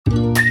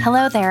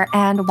Hello there,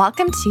 and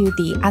welcome to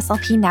the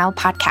SLP Now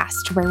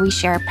podcast, where we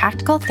share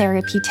practical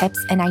therapy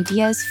tips and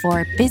ideas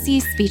for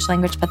busy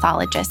speech-language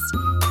pathologists.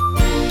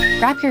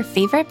 Grab your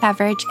favorite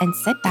beverage and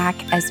sit back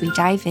as we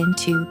dive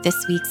into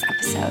this week's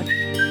episode.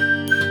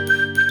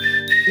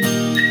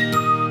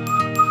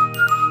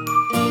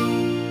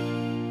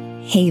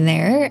 Hey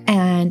there,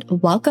 and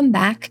welcome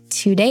back.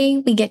 Today,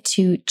 we get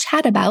to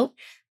chat about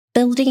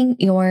building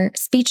your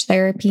speech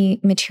therapy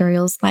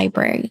materials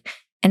library.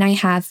 And I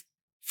have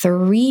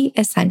 3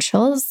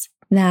 essentials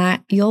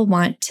that you'll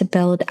want to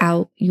build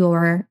out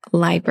your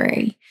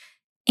library.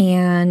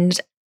 And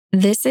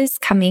this is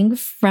coming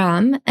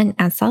from an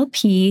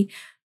SLP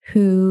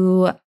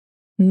who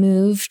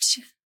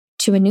moved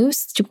to a new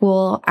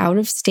school out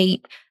of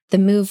state. The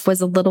move was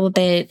a little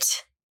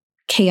bit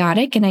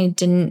chaotic and I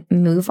didn't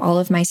move all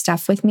of my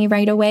stuff with me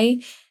right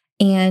away.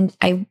 And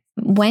I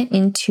went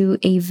into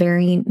a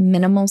very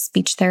minimal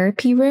speech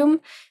therapy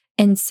room.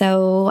 And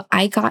so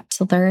I got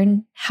to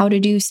learn how to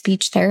do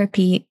speech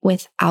therapy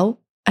without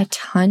a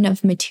ton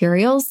of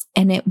materials.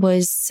 And it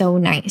was so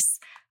nice.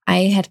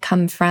 I had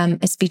come from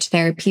a speech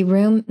therapy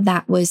room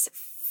that was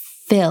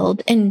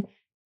filled, and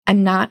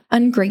I'm not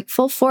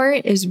ungrateful for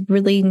it. It was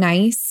really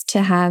nice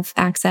to have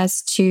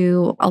access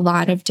to a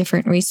lot of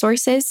different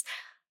resources,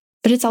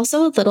 but it's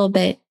also a little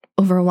bit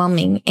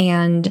overwhelming.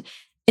 And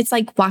it's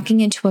like walking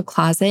into a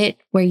closet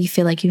where you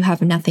feel like you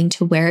have nothing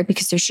to wear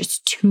because there's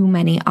just too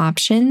many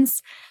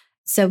options.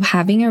 So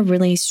having a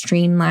really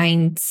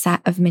streamlined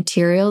set of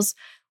materials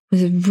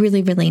was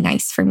really, really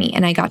nice for me.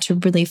 And I got to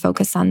really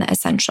focus on the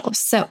essentials.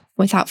 So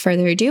without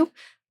further ado,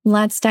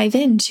 let's dive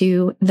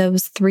into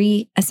those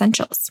 3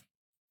 essentials.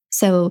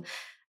 So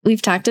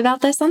we've talked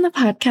about this on the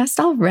podcast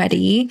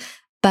already,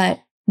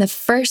 but the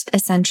first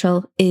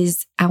essential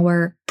is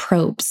our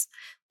probes.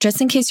 Just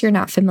in case you're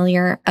not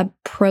familiar, a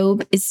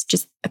probe is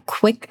just a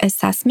quick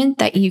assessment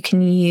that you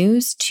can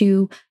use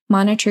to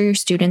monitor your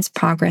students'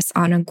 progress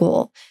on a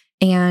goal.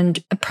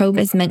 And a probe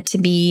is meant to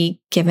be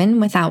given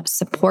without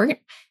support.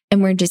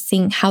 And we're just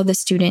seeing how the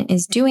student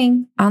is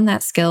doing on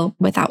that skill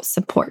without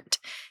support.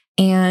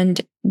 And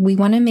we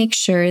want to make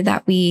sure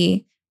that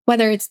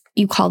whether it's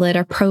you call it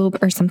a probe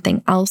or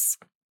something else,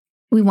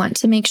 we want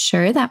to make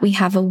sure that we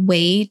have a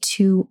way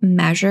to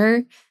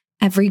measure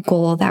every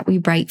goal that we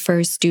write for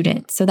a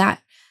student. So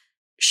that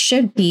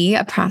should be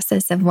a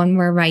process of when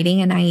we're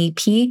writing an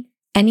IEP,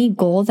 any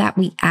goal that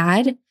we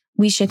add,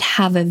 we should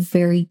have a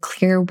very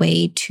clear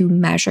way to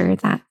measure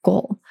that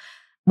goal,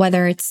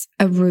 whether it's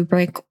a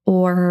rubric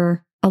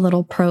or a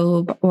little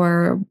probe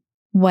or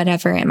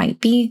whatever it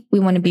might be. We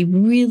want to be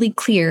really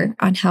clear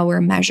on how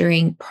we're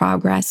measuring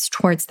progress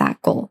towards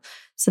that goal.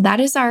 So that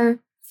is our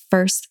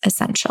first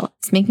essential.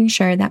 It's making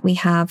sure that we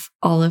have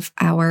all of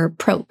our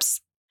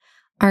probes.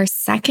 Our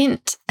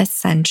second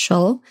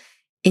essential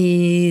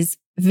is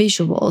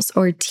visuals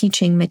or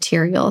teaching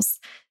materials.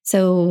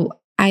 So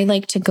I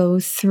like to go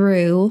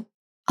through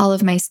all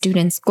of my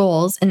students'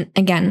 goals. And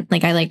again,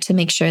 I like to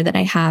make sure that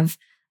I have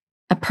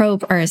a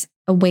probe or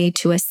a way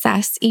to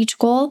assess each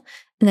goal.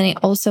 And then I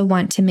also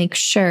want to make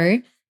sure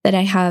that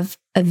I have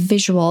a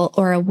visual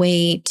or a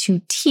way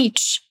to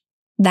teach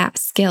that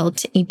skill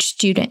to each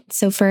student.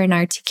 So for an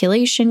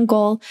articulation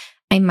goal,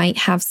 I might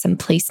have some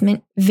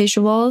placement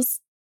visuals.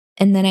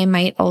 And then I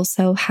might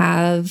also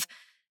have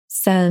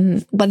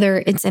some,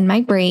 whether it's in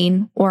my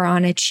brain or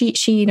on a cheat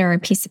sheet or a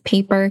piece of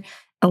paper,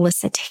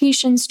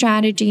 elicitation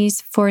strategies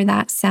for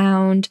that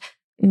sound,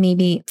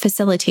 maybe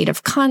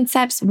facilitative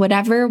concepts,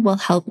 whatever will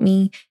help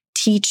me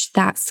teach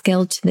that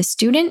skill to the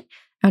student.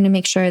 I want to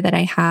make sure that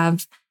I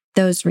have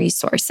those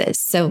resources.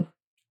 So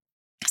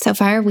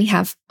far we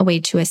have a way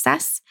to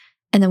assess,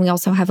 and then we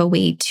also have a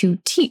way to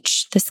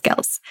teach the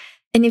skills.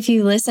 And if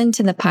you listen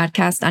to the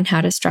podcast on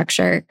how to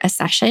structure a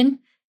session,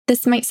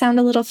 this might sound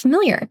a little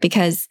familiar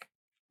because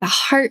the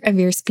heart of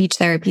your speech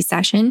therapy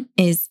session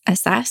is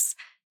assess,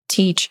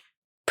 teach,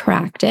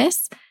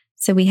 practice.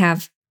 So we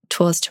have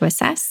tools to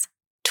assess,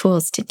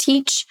 tools to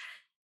teach.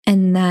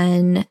 And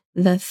then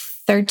the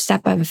third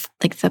step of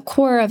the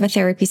core of a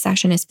therapy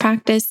session is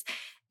practice.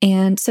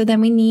 And so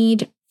then we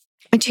need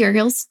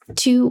materials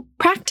to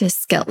practice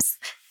skills.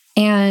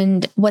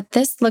 And what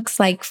this looks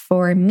like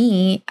for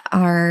me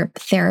are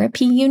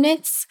therapy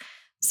units.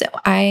 So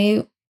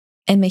I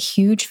am a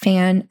huge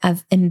fan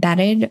of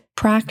embedded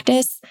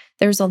practice.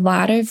 There's a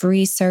lot of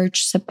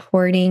research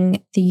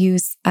supporting the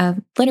use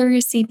of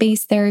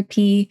literacy-based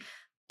therapy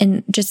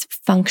and just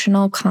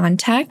functional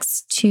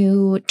context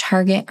to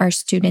target our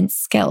students'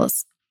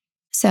 skills.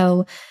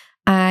 So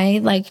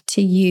I like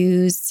to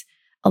use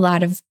a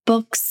lot of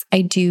books.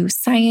 I do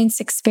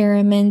science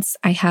experiments.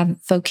 I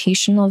have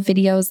vocational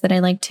videos that I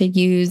like to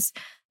use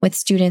with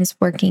students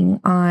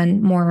working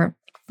on more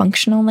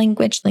functional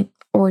language, like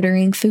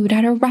ordering food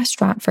at a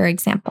restaurant, for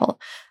example.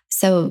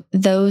 So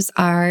those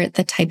are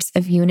the types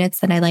of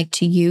units that I like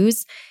to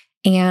use.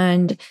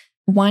 And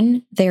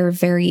one, they're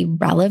very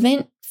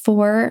relevant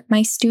for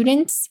my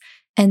students.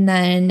 And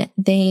then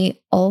they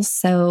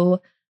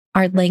also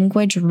are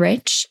language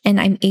rich,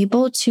 and I'm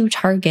able to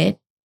target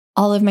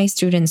all of my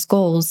students'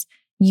 goals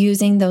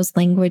using those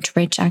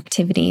language-rich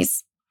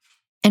activities.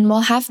 And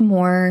we'll have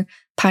more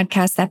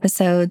podcast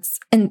episodes,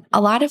 and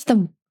a lot of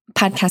the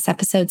podcast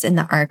episodes in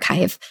the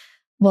archive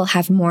will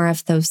have more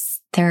of those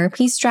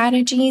therapy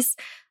strategies.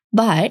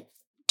 But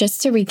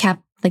just to recap,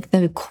 like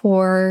the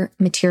core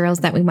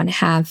materials that we want to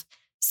have.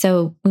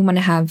 So we want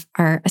to have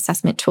our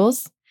assessment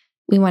tools.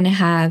 We want to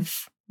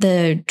have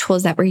the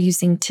tools that we're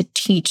using to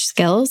teach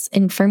skills.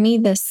 And for me,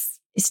 this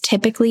is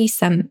typically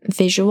some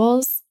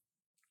visuals.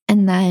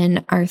 And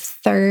then our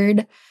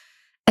third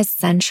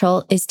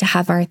essential is to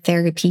have our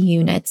therapy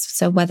units.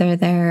 So whether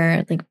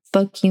they're like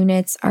book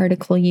units,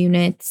 article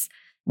units,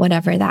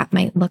 whatever that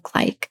might look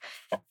like.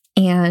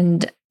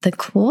 And the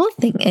cool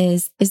thing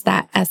is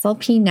that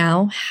SLP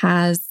now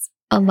has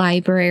a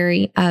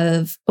library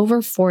of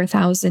over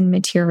 4,000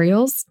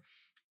 materials,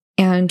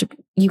 and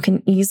you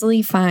can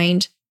easily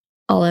find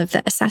all of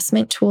the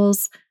assessment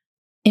tools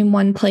in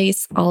one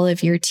place, all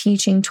of your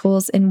teaching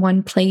tools in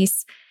one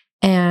place.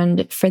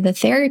 And for the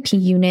therapy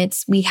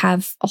units, we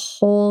have a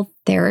whole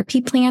therapy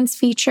plans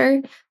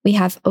feature. We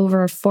have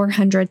over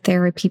 400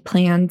 therapy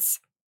plans,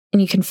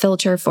 and you can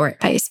filter for it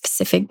by a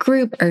specific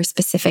group or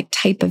specific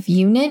type of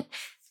unit.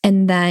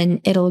 And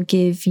then it'll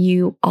give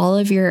you all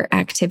of your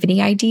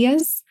activity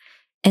ideas.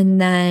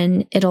 And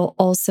then it'll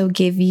also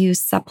give you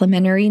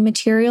supplementary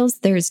materials.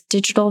 There's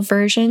digital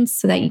versions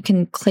so that you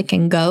can click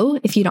and go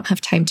if you don't have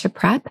time to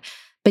prep,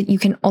 but you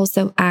can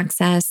also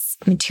access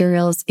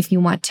materials if you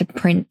want to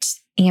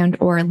print and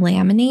or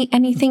laminate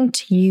anything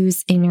to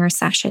use in your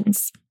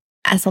sessions.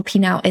 SLP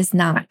Now is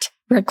not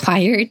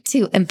required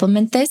to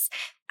implement this.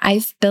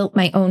 I've built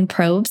my own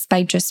probes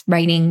by just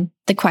writing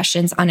the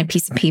questions on a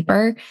piece of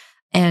paper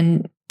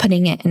and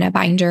putting it in a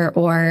binder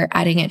or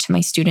adding it to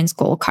my student's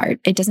goal card.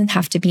 It doesn't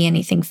have to be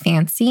anything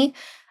fancy,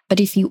 but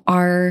if you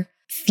are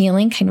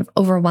feeling kind of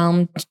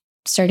overwhelmed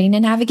starting to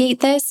navigate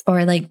this,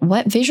 or like,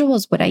 what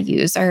visuals would I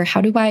use? Or how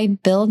do I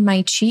build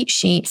my cheat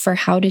sheet for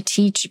how to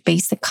teach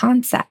basic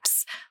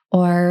concepts?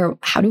 Or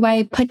how do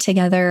I put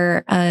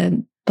together a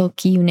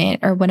book unit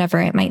or whatever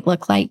it might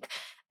look like?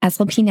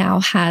 SLP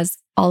Now has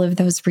all of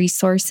those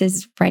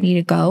resources ready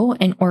to go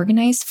and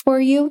organized for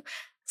you.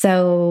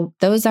 So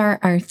those are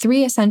our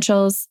three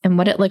essentials and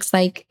what it looks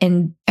like.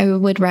 And I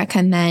would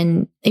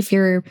recommend, if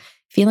you're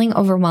feeling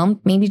overwhelmed,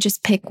 maybe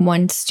just pick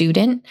one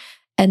student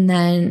and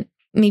then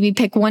maybe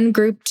pick one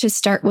group to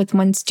start with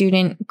one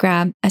student,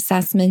 grab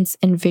assessments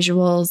and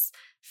visuals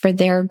for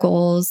their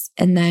goals,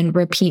 and then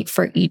repeat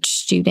for each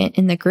student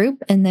in the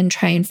group, and then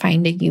try and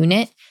find a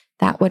unit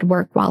that would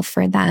work well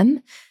for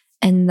them.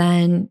 And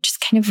then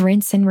just kind of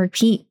rinse and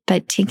repeat.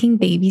 But taking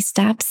baby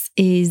steps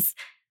is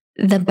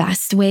the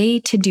best way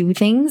to do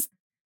things.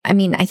 I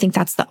mean, I think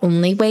that's the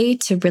only way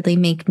to really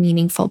make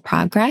meaningful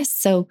progress.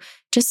 So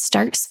just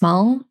start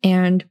small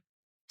and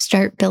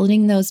start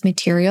building those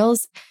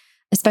materials,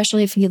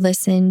 especially if you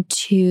listen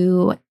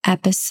to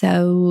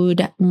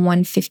episode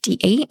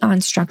 158 on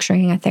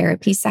structuring a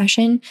therapy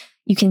session.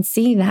 You can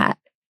see that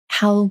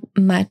how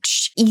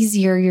much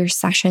easier your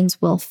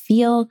sessions will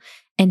feel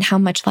and how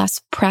much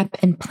less prep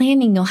and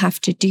planning you'll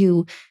have to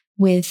do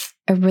with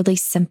a really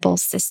simple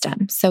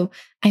system. So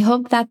I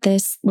hope that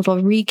this little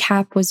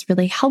recap was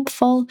really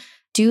helpful.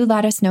 Do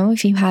let us know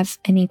if you have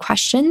any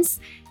questions,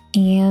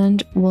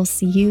 and we'll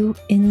see you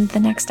in the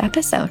next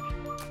episode.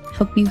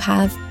 Hope you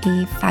have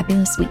a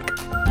fabulous week.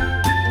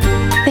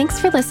 Thanks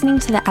for listening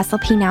to the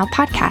SLP Now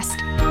podcast.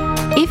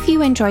 If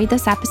you enjoyed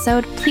this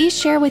episode, please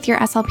share with your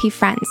SLP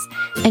friends.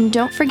 And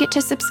don't forget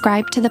to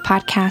subscribe to the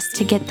podcast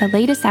to get the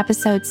latest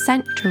episodes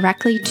sent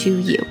directly to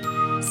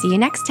you. See you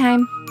next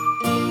time.